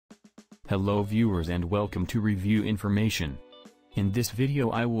Hello viewers and welcome to Review Information. In this video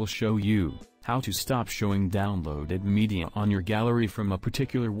I will show you how to stop showing downloaded media on your gallery from a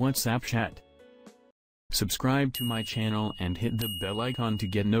particular WhatsApp chat. Subscribe to my channel and hit the bell icon to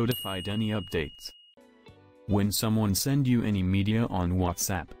get notified any updates. When someone send you any media on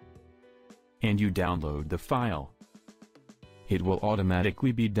WhatsApp and you download the file, it will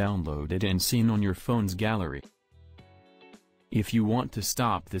automatically be downloaded and seen on your phone's gallery. If you want to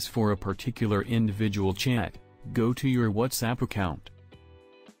stop this for a particular individual chat, go to your WhatsApp account.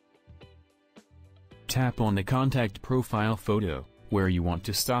 Tap on the contact profile photo, where you want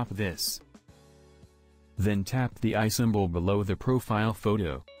to stop this. Then tap the eye symbol below the profile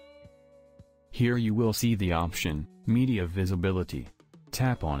photo. Here you will see the option, Media Visibility.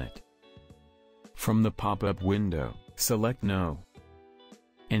 Tap on it. From the pop-up window, select No.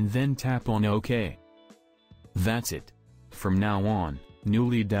 And then tap on OK. That's it. From now on,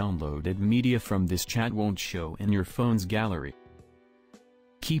 newly downloaded media from this chat won't show in your phone's gallery.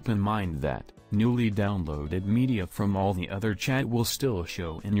 Keep in mind that newly downloaded media from all the other chat will still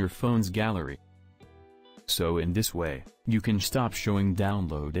show in your phone's gallery. So in this way, you can stop showing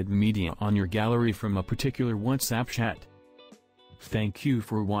downloaded media on your gallery from a particular WhatsApp chat. Thank you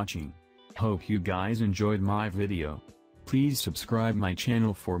for watching. Hope you guys enjoyed my video. Please subscribe my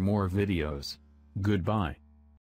channel for more videos. Goodbye.